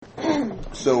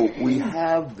So we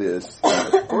have this,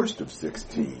 in the first of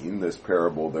 16, this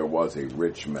parable, there was a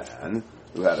rich man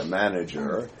who had a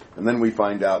manager, and then we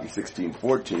find out in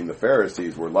 16:14 the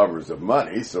Pharisees were lovers of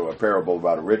money, so a parable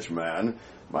about a rich man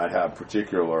might have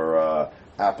particular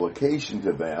application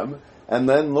to them. And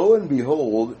then, lo and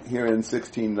behold, here in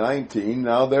 16:19,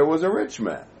 now there was a rich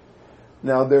man.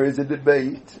 Now there is a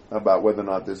debate about whether or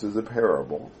not this is a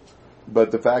parable,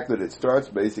 but the fact that it starts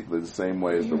basically the same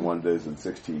way as the one does in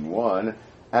 16:1,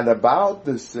 and about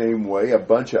the same way a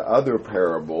bunch of other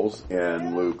parables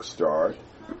in Luke start,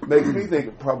 makes me think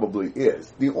it probably is.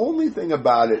 The only thing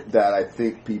about it that I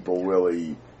think people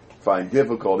really find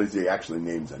difficult is he actually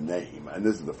names a name, and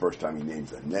this is the first time he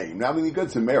names a name. Now, I mean, the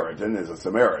Good Samaritan is a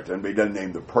Samaritan, but he doesn't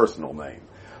name the personal name.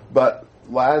 But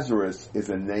Lazarus is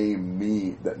a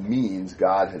name that means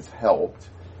God has helped.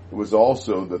 It was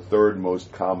also the third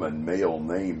most common male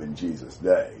name in Jesus'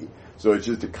 day. So it's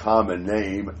just a common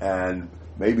name, and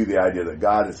maybe the idea that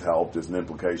God has helped is an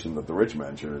implication that the rich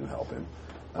man shouldn't help him.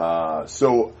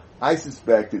 So I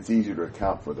suspect it's easier to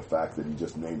account for the fact that he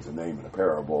just names a name in a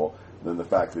parable than the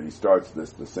fact that he starts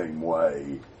this the same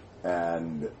way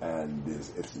and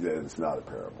it's not a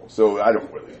parable. So I don't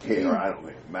really care. I don't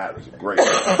think it matters a great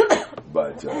deal,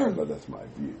 but that's my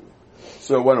view.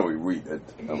 So why don't we read it?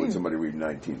 Would somebody read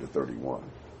 19 to 31?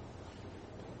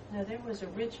 Now there was a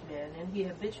rich man, and he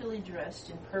habitually dressed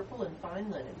in purple and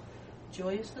fine linen,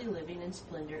 joyously living in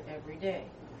splendor every day.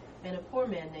 And a poor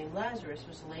man named Lazarus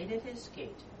was laid at his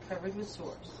gate, covered with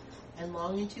sores, and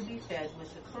longing to be fed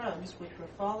with the crumbs which were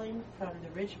falling from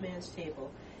the rich man's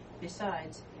table.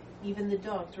 Besides, even the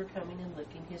dogs were coming and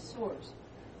licking his sores.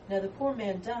 Now the poor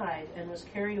man died and was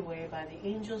carried away by the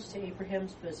angels to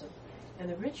Abraham's bosom. And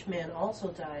the rich man also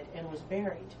died and was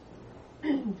buried.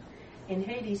 In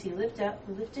Hades he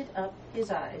lifted up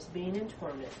his eyes, being in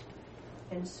torment,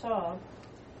 and saw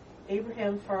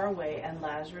Abraham far away and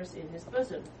Lazarus in his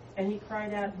bosom. And he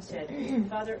cried out and said,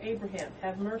 Father Abraham,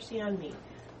 have mercy on me,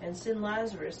 and send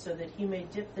Lazarus so that he may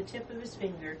dip the tip of his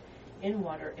finger in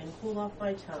water and cool off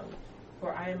my tongue,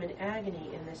 for I am in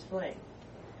agony in this flame.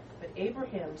 But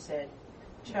Abraham said,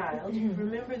 Child,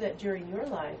 remember that during your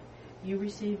life you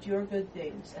received your good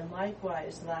things, and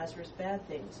likewise Lazarus bad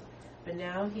things. But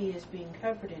now he is being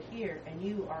comforted here, and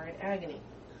you are in agony.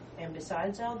 And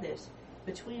besides all this,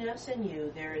 between us and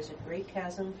you there is a great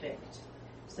chasm fixed,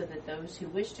 so that those who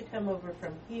wish to come over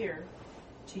from here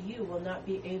to you will not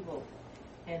be able,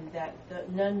 and that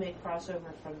none may cross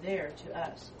over from there to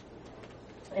us.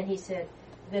 And he said,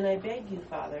 Then I beg you,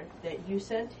 Father, that you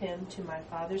send him to my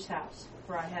father's house,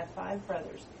 for I have 5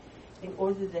 brothers, in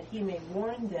order that he may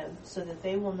warn them, so that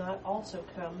they will not also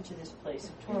come to this place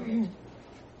of torment.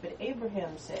 But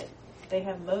Abraham said, They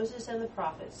have Moses and the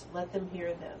prophets, let them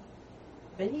hear them.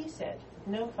 But he said,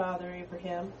 No, Father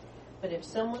Abraham, but if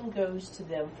someone goes to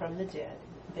them from the dead,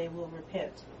 they will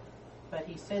repent. But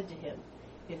he said to him,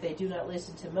 If they do not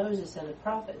listen to Moses and the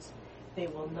prophets, they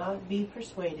will not be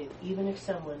persuaded, even if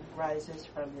someone rises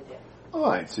from the dead. All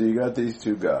right, so you got these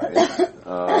two guys.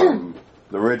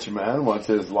 The rich man, what's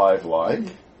his life like?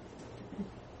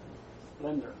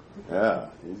 Splendor. Yeah,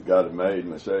 he's got it made in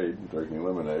the shade, drinking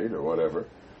lemonade or whatever.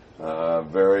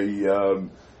 Very,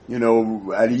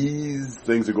 at ease,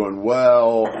 things are going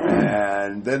well,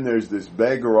 and then there's this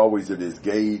beggar always at his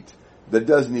gate that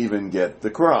doesn't even get the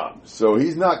crumbs. So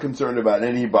he's not concerned about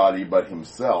anybody but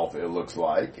himself, it looks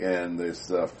like, in this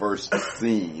first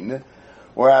scene.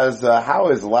 Whereas, how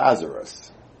is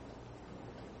Lazarus?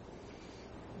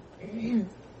 Covered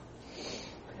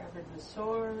with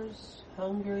sores,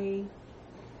 hungry,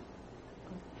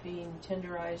 being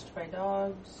tenderized by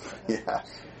dogs.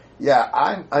 Yeah.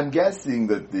 I'm guessing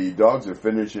that the dogs are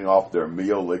finishing off their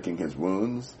meal, licking his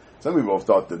wounds. Some people have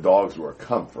thought the dogs were a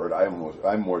comfort.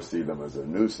 I more see them as a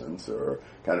nuisance or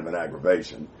kind of an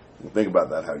aggravation. You can think about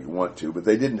that how you want to, but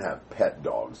they didn't have pet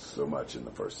dogs so much in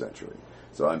the first century.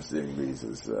 So I'm seeing these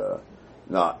as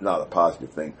not a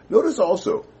positive thing. Notice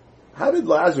also, how did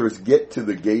Lazarus get to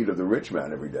the gate of the rich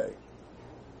man every day?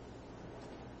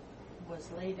 Was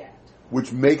laid at.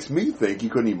 Which makes me think he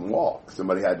couldn't even walk.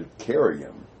 Somebody had to carry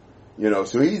him.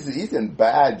 So he's in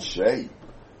bad shape.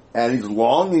 And he's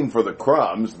longing for the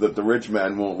crumbs that the rich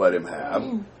man won't let him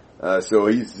have. So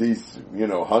he's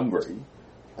hungry.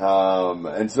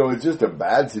 And so it's just a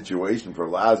bad situation for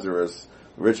Lazarus.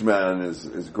 The rich man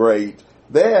is great.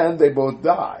 Then they both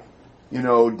die.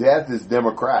 Death is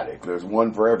democratic. There's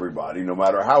one for everybody, no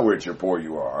matter how rich or poor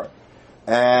you are.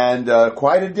 And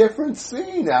quite a different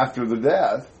scene after the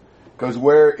death. Because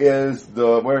where is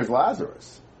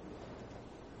Lazarus?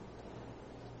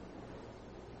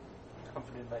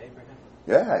 Comforted by Abraham.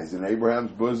 Yeah, he's in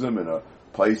Abraham's bosom in a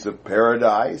place of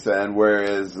paradise, and where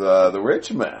is the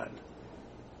rich man?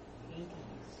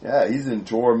 Yeah, he's in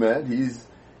torment. He's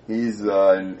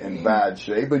in bad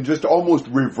shape, and just almost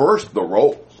reversed the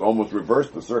roles, almost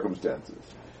reversed the circumstances.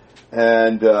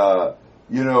 And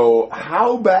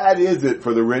how bad is it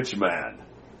for the rich man?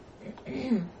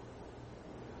 He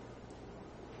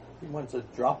wants a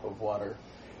drop of water.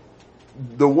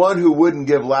 The one who wouldn't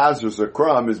give Lazarus a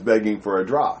crumb is begging for a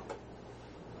drop.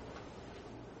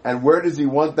 And where does he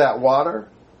want that water?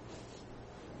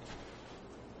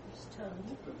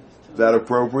 Is that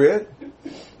appropriate?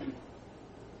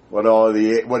 What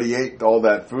he ate all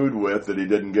that food with that he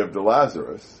didn't give to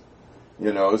Lazarus.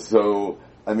 So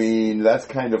I mean that's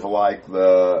kind of like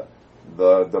the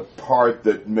part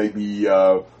that may be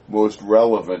most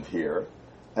relevant here.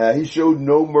 He showed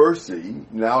no mercy.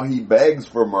 Now he begs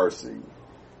for mercy.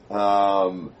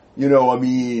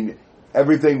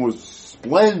 Everything was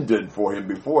splendid for him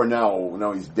before.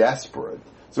 Now he's desperate.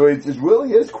 So it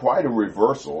really is quite a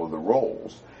reversal of the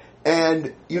roles.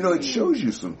 And, it shows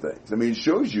you some things. I mean, it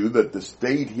shows you that the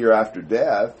state here after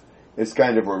death is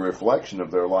kind of a reflection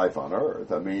of their life on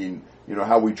earth. I mean,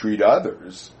 how we treat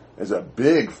others is a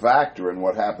big factor in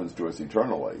what happens to us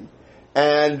eternally.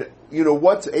 And,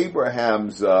 what's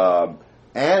Abraham's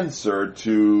answer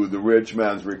to the rich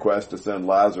man's request to send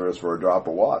Lazarus for a drop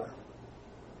of water?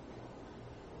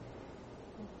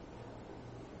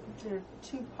 There are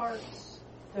two parts.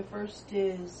 The first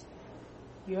is,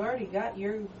 you already got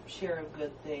your share of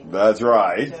good things. That's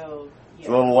right. So, it's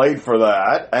a little late for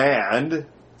that. And the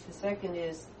second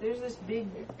is, there's this big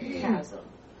chasm.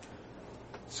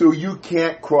 So you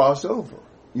can't cross over.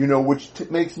 Which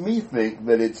makes me think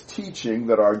that it's teaching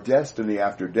that our destiny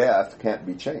after death can't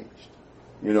be changed.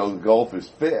 The gulf is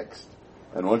fixed,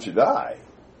 and once you die,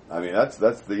 I mean, that's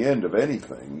the end of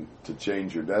anything to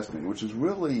change your destiny, which is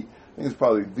really, I think it's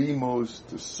probably the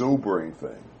most sobering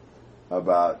thing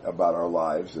about our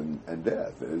lives and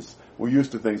death is we're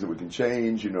used to things that we can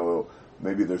change,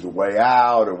 maybe there's a way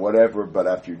out or whatever, but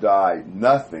after you die,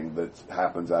 nothing that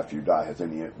happens after you die has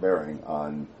any bearing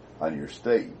on your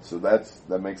state. So that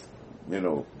makes,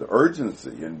 the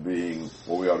urgency in being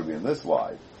what we ought to be in this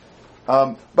life.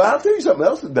 But I'll tell you something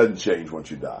else that doesn't change once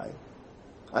you die.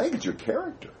 I think it's your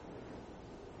character.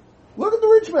 Look at the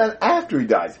rich man after he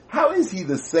dies. How is he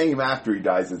the same after he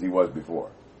dies as he was before?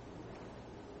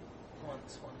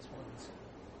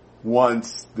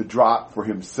 Once the drop for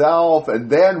himself, and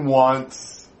then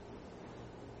once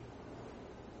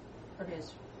For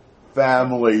his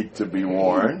family to be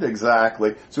warned.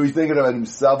 Exactly. So he's thinking about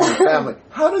himself and family.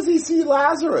 How does he see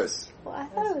Lazarus? Well, I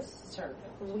thought it was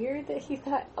weird that he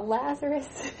thought Lazarus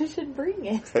should bring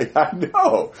it. I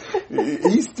know.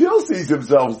 He still sees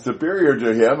himself superior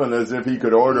to him and as if he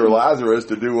could order Lazarus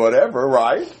to do whatever,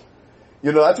 right?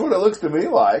 That's what it looks to me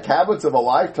like. Habits of a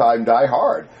lifetime die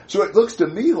hard. So it looks to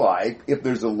me like, if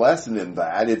there's a lesson in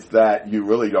that, it's that you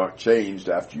really don't change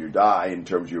after you die in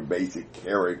terms of your basic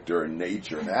character and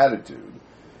nature and attitude.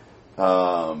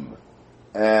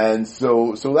 And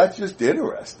so that's just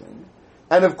interesting.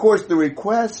 And of course the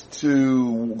request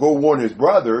to go warn his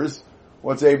brothers,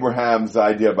 what's Abraham's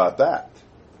idea about that?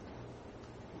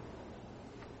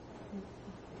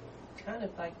 kind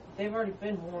of like they've already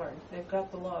been warned. They've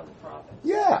got the law of the prophets.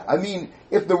 Yeah, I mean,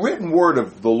 if the written word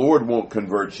of the Lord won't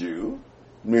convert you,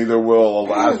 neither will a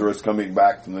Lazarus coming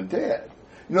back from the dead.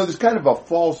 There's kind of a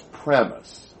false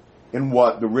premise in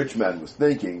what the rich man was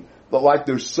thinking, but like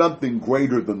there's something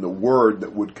greater than the word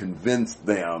that would convince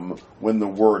them when the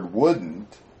word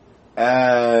wouldn't.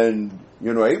 And,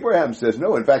 Abraham says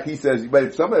no. In fact, he says, but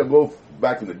if somebody will go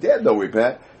back from the dead, they'll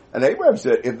repent. And Abraham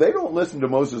said, if they don't listen to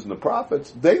Moses and the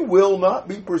prophets, they will not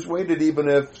be persuaded even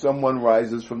if someone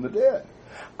rises from the dead.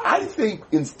 I think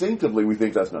instinctively we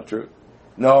think that's not true.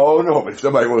 No, but if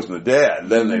somebody goes from the dead,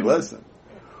 then they listen.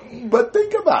 But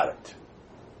think about it.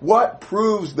 What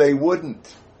proves they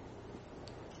wouldn't?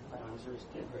 Lazarus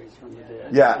did raise from the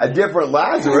dead. Yeah, a different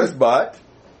Lazarus, but...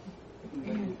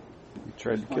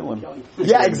 Tried to kill him.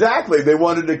 Yeah, exactly. They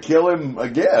wanted to kill him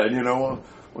again, want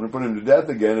to put him to death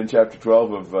again in chapter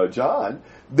 12 of John.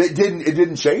 It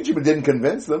didn't change him. It didn't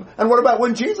convince them. And what about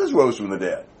when Jesus rose from the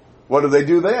dead? What do they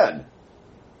do then?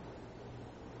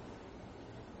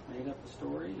 Made up the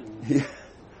story and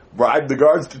bribed the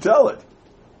guards to tell it.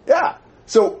 Yeah.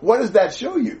 So what does that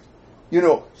show you?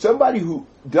 Somebody who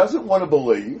doesn't want to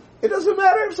believe, it doesn't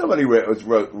matter if somebody was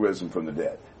risen from the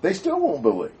dead. They still won't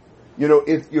believe.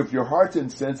 If your heart's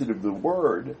insensitive to the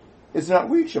word, it's not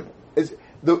reachable.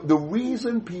 The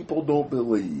reason people don't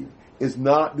believe is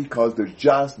not because there's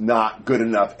just not good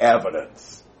enough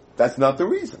evidence. That's not the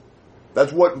reason.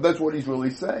 That's what he's really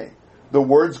saying. The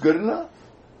word's good enough.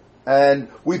 And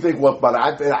we think, well, but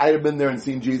I have been there and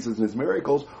seen Jesus and his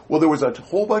miracles. Well, there was a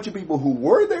whole bunch of people who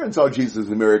were there and saw Jesus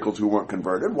and miracles who weren't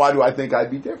converted. Why do I think I'd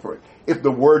be different? If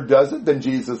the Word does it, then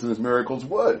Jesus and his miracles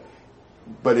would.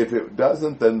 But if it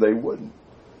doesn't, then they wouldn't.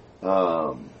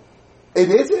 It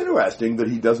is interesting that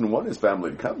he doesn't want his family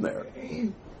to come there.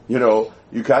 You know,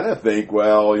 you kind of think,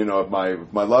 well, you know, if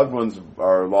my loved ones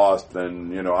are lost,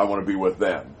 then, you know, I want to be with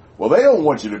them. Well, they don't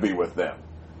want you to be with them.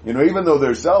 You know, even though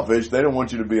they're selfish, they don't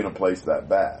want you to be in a place that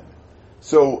bad.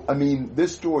 So, I mean,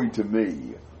 this story to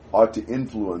me ought to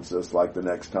influence us like the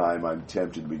next time I'm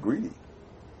tempted to be greedy.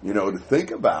 You know, to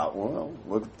think about, well,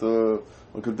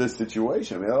 look at this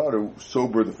situation. I mean, it ought to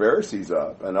sober the Pharisees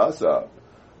up and us up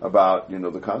about, you know,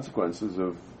 the consequences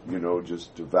of, you know,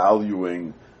 just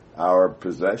valuing our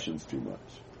possessions too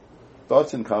much.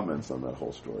 Thoughts and comments on that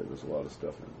whole story? There's a lot of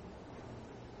stuff in it.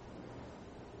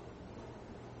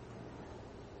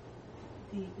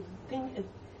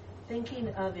 Thinking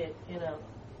of it in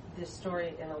this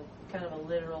story in a kind of a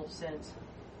literal sense,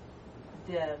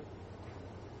 the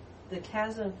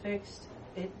chasm fixed,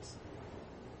 it's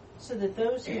so that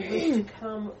those who wish to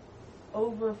come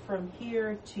over from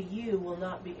here to you will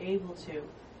not be able to.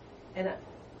 And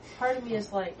part of me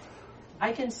is like,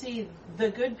 I can see the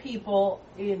good people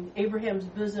in Abraham's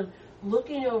bosom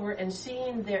looking over and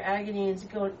seeing their agony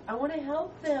and going, I want to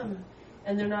help them,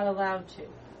 and they're not allowed to.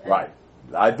 Right.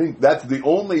 I think that's the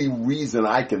only reason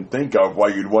I can think of why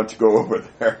you'd want to go over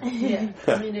there. Yeah,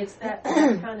 I mean, it's that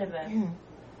kind of a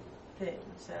thing,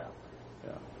 so.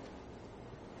 Yeah.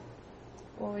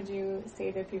 What would you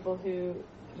say to people who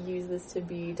use this to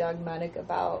be dogmatic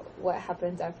about what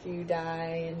happens after you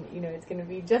die and, you know, it's going to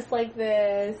be just like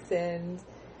this and,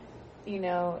 you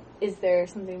know, is there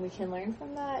something we can learn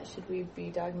from that? Should we be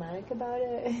dogmatic about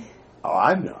it? Oh,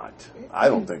 I'm not. I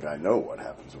don't think I know what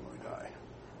happens when we die.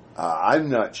 I'm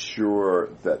not sure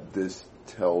that this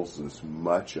tells us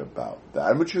much about that.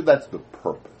 I'm not sure that's the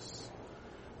purpose.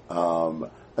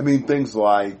 I mean, things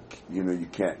like, you know, you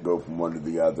can't go from one to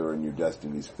the other and your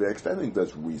destiny's fixed. I think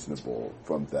that's reasonable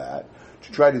from that.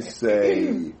 To try to say,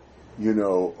 you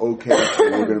know, okay, so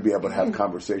we're going to be able to have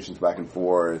conversations back and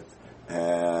forth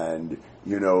and,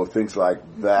 you know, things like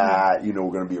that, you know,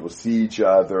 we're going to be able to see each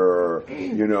other,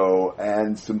 you know,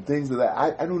 and some things of that.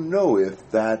 I don't know if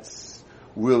that's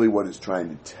really what it's trying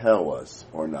to tell us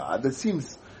or not. That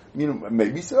seems, you know,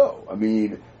 maybe so. I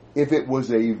mean, if it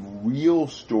was a real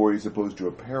story as opposed to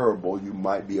a parable, you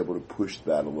might be able to push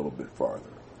that a little bit farther.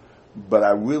 But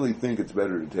I really think it's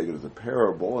better to take it as a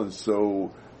parable, and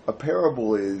so a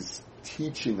parable is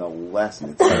teaching a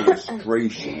lesson. It's an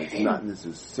illustration. It's not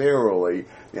necessarily,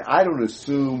 I don't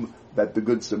assume that the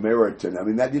Good Samaritan, I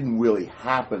mean, that didn't really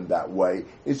happen that way.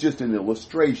 It's just an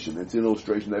illustration. It's an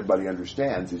illustration that everybody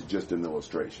understands. It's just an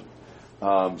illustration.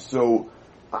 So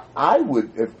I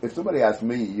would, if somebody asked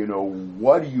me, you know,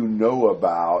 what do you know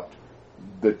about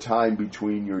the time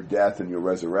between your death and your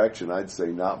resurrection, I'd say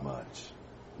not much.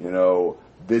 You know,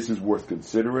 this is worth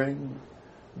considering.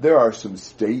 There are some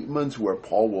statements where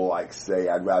Paul will like say,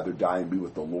 I'd rather die and be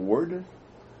with the Lord,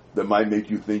 that might make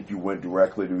you think you went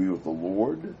directly to be with the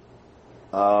Lord.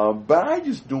 But I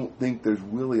just don't think there's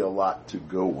really a lot to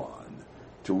go on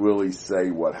to really say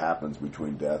what happens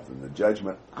between death and the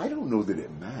judgment. I don't know that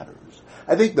it matters.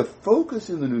 I think the focus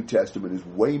in the New Testament is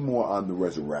way more on the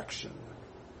resurrection.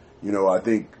 You know, I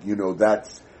think, you know,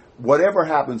 that's whatever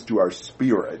happens to our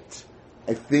spirit,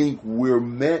 I think we're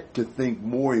meant to think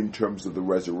more in terms of the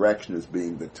resurrection as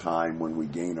being the time when we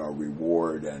gain our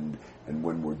reward and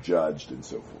when we're judged and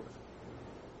so forth.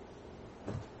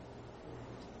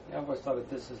 Yeah, I always thought if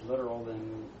this is literal,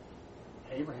 then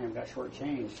Abraham got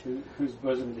shortchanged. Whose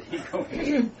bosom did he go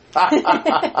into?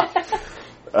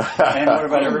 And what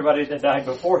about everybody that died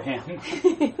before him?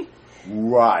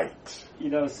 Right. You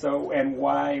know, so, and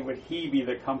why would he be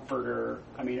the comforter?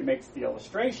 I mean, it makes the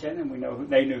illustration, and we know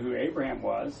they knew who Abraham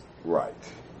was. Right.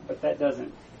 But that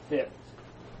doesn't fit.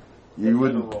 You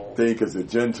wouldn't think as a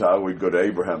Gentile we'd go to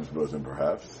Abraham's bosom,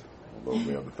 perhaps. Although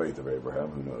we have the faith of Abraham,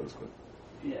 who knows? But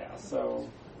yeah, so.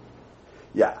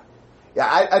 Yeah. Yeah,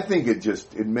 I think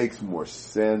it makes more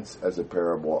sense as a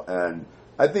parable, and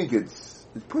I think it's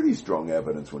pretty strong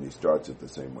evidence when he starts it the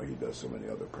same way he does so many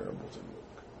other parables in Luke.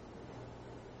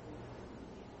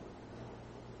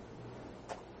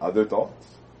 Other thoughts?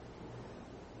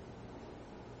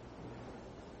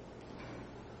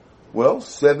 Well,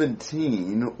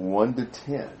 17, 1 to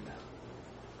 10.